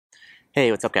Hey,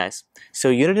 what's up guys?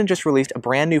 So Uniden just released a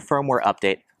brand new firmware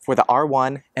update for the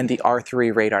R1 and the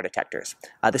R3 radar detectors.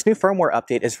 This new firmware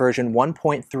update is version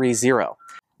 1.30.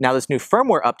 Now this new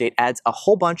firmware update adds a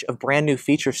whole bunch of brand new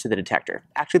features to the detector,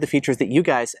 actually the features that you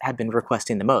guys have been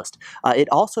requesting the most. It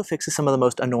also fixes some of the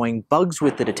most annoying bugs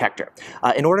with the detector.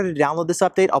 In order to download this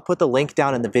update, I'll put the link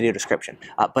down in the video description.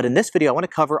 But in this video, I want to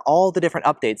cover all the different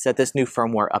updates that this new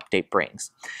firmware update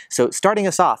brings. So starting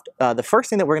us off, the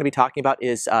first thing that we're going to be talking about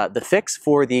is the fix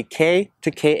for the K to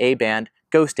Ka band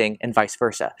ghosting and vice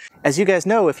versa. As you guys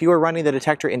know, if you were running the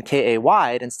detector in Ka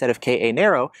wide instead of Ka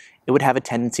narrow, it would have a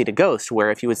tendency to ghost,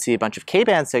 where if you would see a bunch of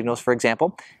K-band signals, for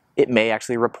example, it may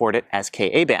actually report it as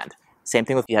Ka band. Same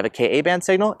thing if you have a Ka band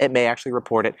signal, it may actually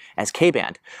report it as K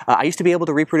band. I used to be able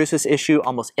to reproduce this issue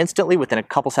almost instantly within a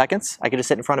couple seconds. I could just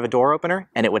sit in front of a door opener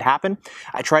and it would happen.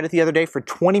 I tried it the other day for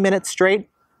 20 minutes straight.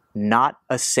 Not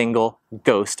a single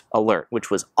ghost alert, which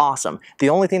was awesome. The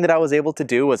only thing that I was able to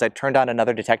do was I turned on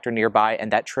another detector nearby and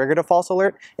that triggered a false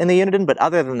alert in the Uniden, but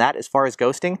other than that, as far as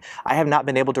ghosting, I have not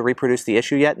been able to reproduce the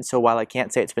issue yet, and so while I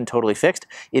can't say it's been totally fixed,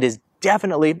 it is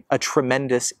definitely a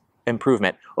tremendous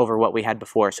improvement over what we had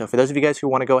before. So for those of you guys who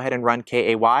want to go ahead and run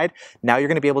Ka wide, now you're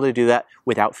going to be able to do that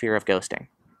without fear of ghosting.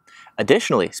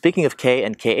 Additionally, speaking of K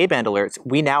and Ka band alerts,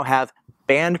 we now have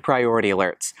band priority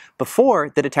alerts. Before,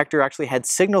 the detector actually had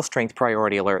signal strength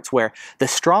priority alerts, where the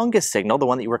strongest signal, the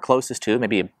one that you were closest to,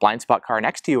 maybe a blind spot car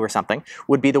next to you or something,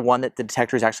 would be the one that the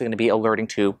detector is actually going to be alerting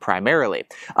to primarily.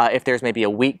 If there's maybe a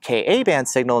weak Ka band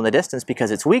signal in the distance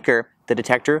because it's weaker, the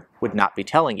detector would not be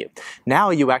telling you. Now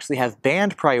you actually have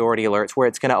band priority alerts where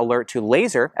it's going to alert to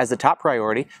laser as the top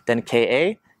priority, then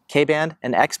Ka, K-band,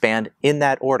 and X-band in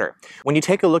that order. When you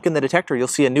take a look in the detector, you'll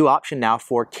see a new option now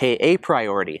for Ka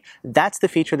priority. That's the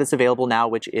feature that's available now,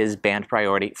 which is band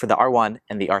priority for the R1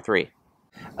 and the R3.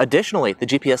 Additionally, the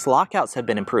GPS lockouts have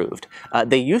been improved.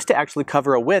 They used to actually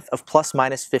cover a width of plus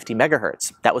minus 50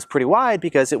 megahertz. That was pretty wide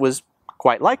because it was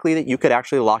quite likely that you could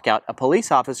actually lock out a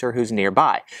police officer who's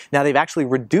nearby. Now they've actually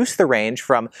reduced the range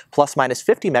from plus minus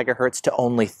 50 megahertz to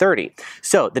only 30.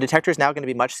 So the detector is now going to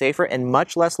be much safer and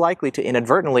much less likely to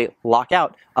inadvertently lock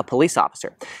out a police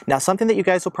officer. Now something that you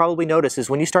guys will probably notice is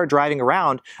when you start driving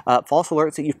around, false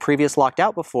alerts that you've previously locked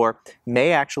out before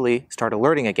may actually start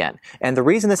alerting again. And the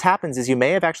reason this happens is you may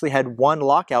have actually had one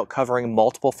lockout covering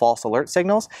multiple false alert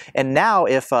signals, and now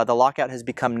if the lockout has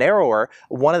become narrower,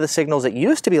 one of the signals that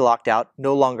used to be locked out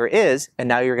no longer is, and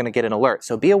now you're going to get an alert.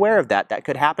 So be aware of that. That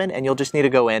could happen, and you'll just need to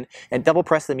go in and double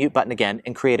press the mute button again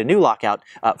and create a new lockout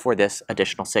for this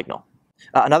additional signal.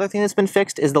 Another thing that's been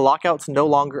fixed is the lockouts no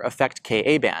longer affect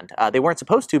Ka band. They weren't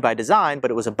supposed to by design,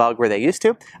 but it was a bug where they used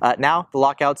to. Now the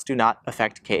lockouts do not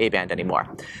affect Ka band anymore.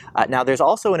 Now there's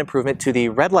also an improvement to the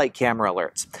red light camera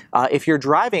alerts. If you're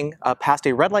driving past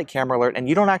a red light camera alert and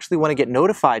you don't actually want to get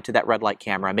notified to that red light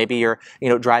camera, maybe you're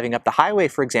driving up the highway,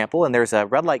 for example, and there's a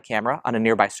red light camera on a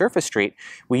nearby surface street,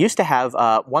 we used to have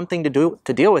one thing to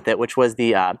deal with it, which was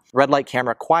the red light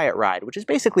camera quiet ride, which is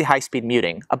basically high-speed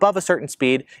muting. Above a certain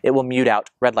speed, it will mute out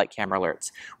red light camera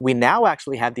alerts. We now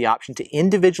actually have the option to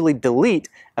individually delete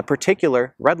a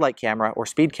particular red light camera or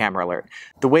speed camera alert.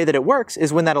 The way that it works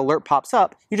is when that alert pops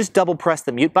up, you just double press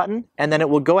the mute button and then it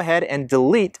will go ahead and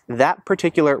delete that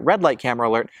particular red light camera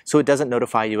alert so it doesn't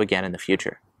notify you again in the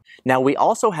future. Now we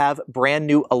also have brand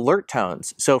new alert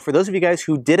tones. So for those of you guys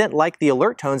who didn't like the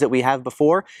alert tones that we have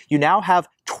before, you now have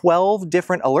 12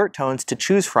 different alert tones to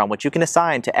choose from, which you can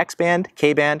assign to X-band,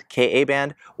 K-band, Ka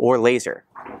band, or laser.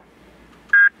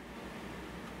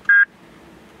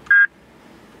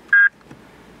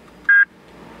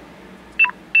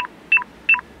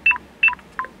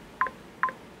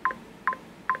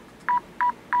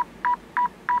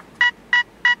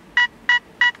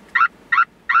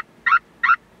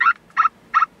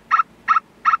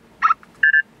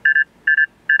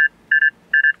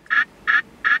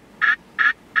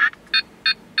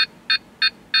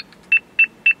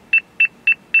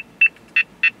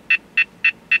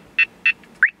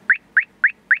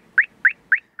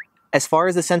 As far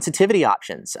as the sensitivity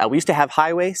options, we used to have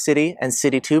Highway, City, and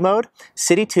City 2 mode.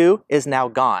 City 2 is now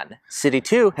gone. City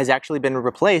 2 has actually been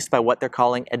replaced by what they're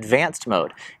calling Advanced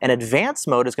mode. And Advanced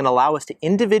mode is going to allow us to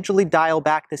individually dial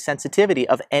back the sensitivity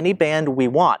of any band we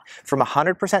want, from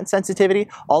 100% sensitivity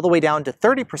all the way down to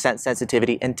 30%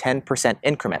 sensitivity in 10%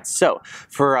 increments. So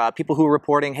for people who are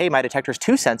reporting, hey, my detector's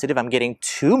too sensitive, I'm getting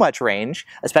too much range,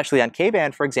 especially on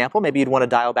K-band, for example, maybe you'd want to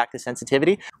dial back the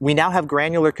sensitivity. We now have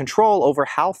granular control over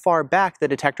how far back the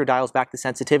detector dials back the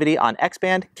sensitivity on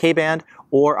X-band, K-band,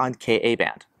 or on Ka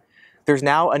band. there's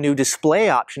now a new display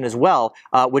option as well,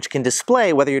 which can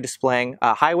display whether you're displaying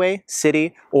highway,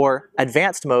 city, or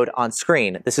advanced mode on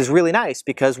screen. This is really nice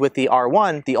because with the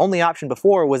R1, the only option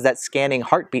before was that scanning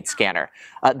heartbeat scanner.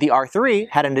 The R3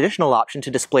 had an additional option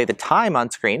to display the time on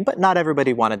screen, but not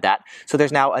everybody wanted that. So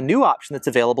there's now a new option that's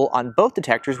available on both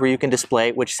detectors where you can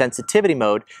display which sensitivity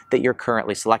mode that you're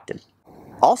currently selected.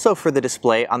 Also for the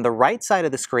display, on the right side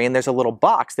of the screen, there's a little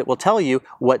box that will tell you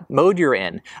what mode you're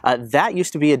in. That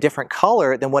used to be a different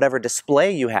color than whatever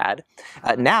display you had.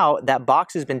 Now that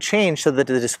box has been changed so that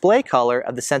the display color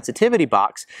of the sensitivity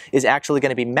box is actually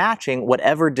going to be matching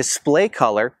whatever display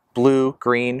color, blue,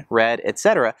 green, red,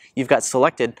 etc., you've got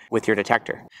selected with your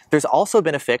detector. There's also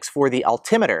been a fix for the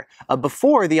altimeter.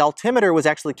 Before, the altimeter was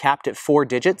actually capped at 4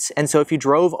 digits, and so if you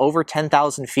drove over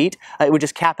 10,000 feet, it would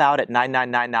just cap out at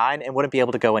 9999 and wouldn't be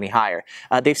able to go any higher.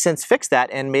 They've since fixed that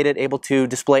and made it able to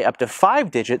display up to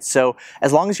 5 digits, so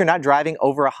as long as you're not driving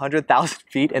over 100,000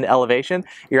 feet in elevation,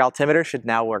 your altimeter should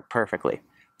now work perfectly.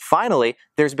 Finally,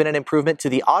 there's been an improvement to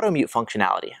the Automute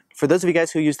functionality. For those of you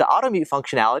guys who use the Automute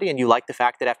functionality and you like the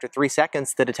fact that after 3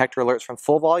 seconds the detector alerts from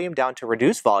full volume down to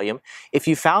reduced volume, if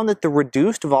you found that the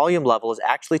reduced volume level is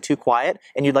actually too quiet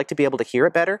and you'd like to be able to hear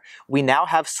it better, we now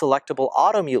have selectable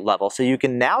Automute level. So you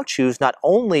can now choose not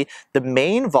only the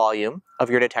main volume of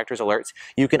your detector's alerts,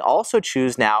 you can also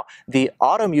choose now the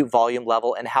Automute volume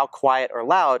level and how quiet or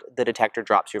loud the detector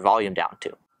drops your volume down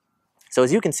to. So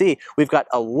as you can see, we've got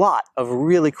a lot of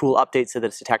really cool updates to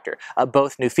this detector,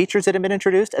 both new features that have been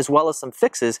introduced as well as some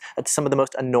fixes to some of the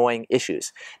most annoying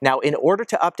issues. Now, in order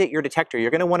to update your detector, you're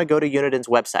going to want to go to Uniden's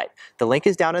website. The link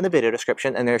is down in the video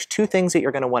description, and there's 2 things that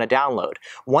you're going to want to download.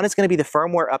 One is going to be the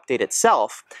firmware update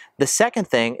itself. The second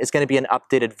thing is going to be an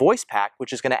updated voice pack,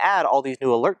 which is going to add all these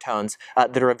new alert tones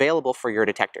that are available for your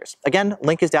detectors. Again,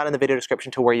 link is down in the video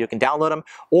description to where you can download them,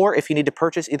 or if you need to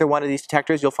purchase either one of these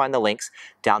detectors, you'll find the links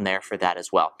down there for that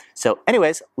as well. So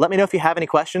anyways, let me know if you have any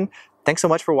question. Thanks so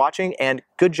much for watching, and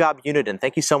good job, Uniden.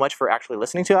 Thank you so much for actually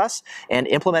listening to us and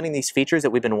implementing these features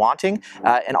that we've been wanting,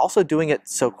 and also doing it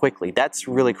so quickly. That's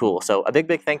really cool. So a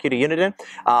big thank you to Uniden.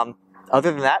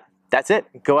 Other than that, that's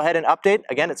it. Go ahead and update.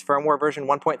 Again, it's firmware version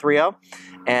 1.30,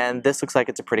 and this looks like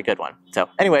it's a pretty good one. So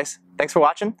anyways, thanks for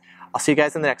watching. I'll see you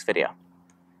guys in the next video.